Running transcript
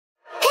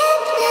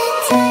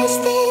touch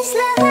this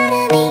love out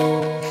of me.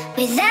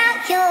 Without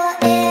your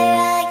air,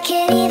 I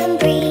can't even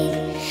breathe.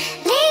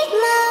 Lead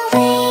my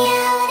way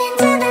out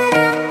into the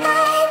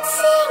night.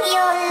 Sing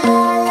your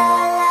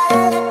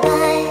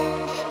lullaby.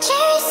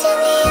 Cherries in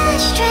the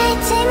ashtray,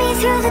 take me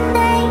through the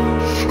day.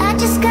 I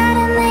just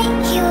gotta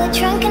make you a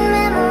drunken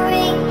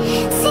memory.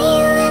 See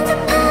you in the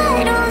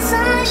puddles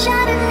on my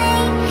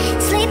Chardonnay.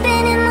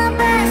 Sleeping in my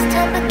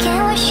bathtub, I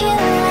can't wash you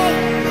away.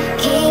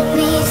 Keep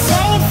me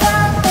safe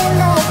up in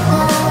the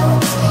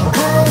clouds,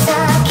 'cause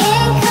I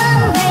can't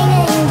come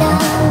raining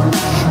down.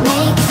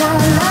 Make the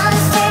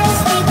monsters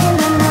sleep in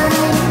the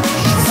night.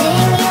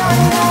 Sing your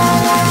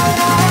lullaby.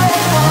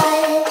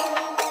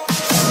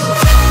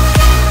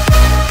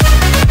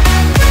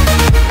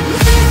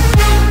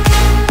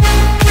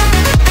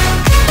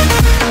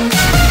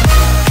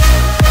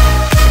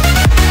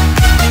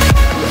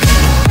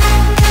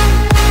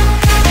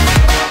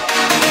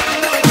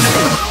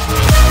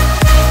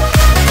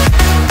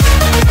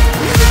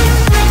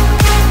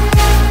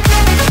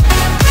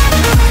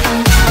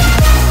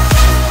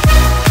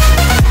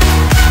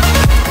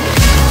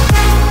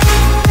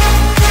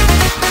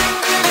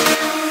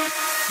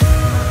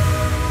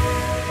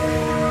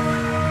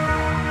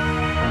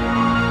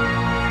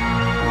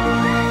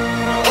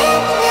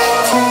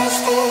 Touch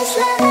this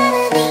love out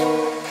of me.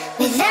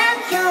 Without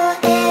your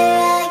air,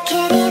 I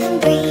can't even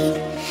breathe.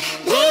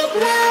 Lead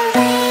my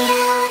way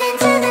out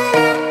into the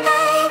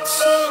night.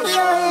 Sing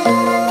your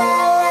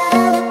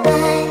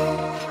lullaby.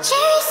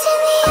 Cherries in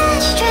the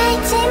ashtray,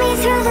 take me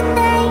through the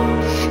day.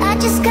 I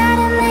just got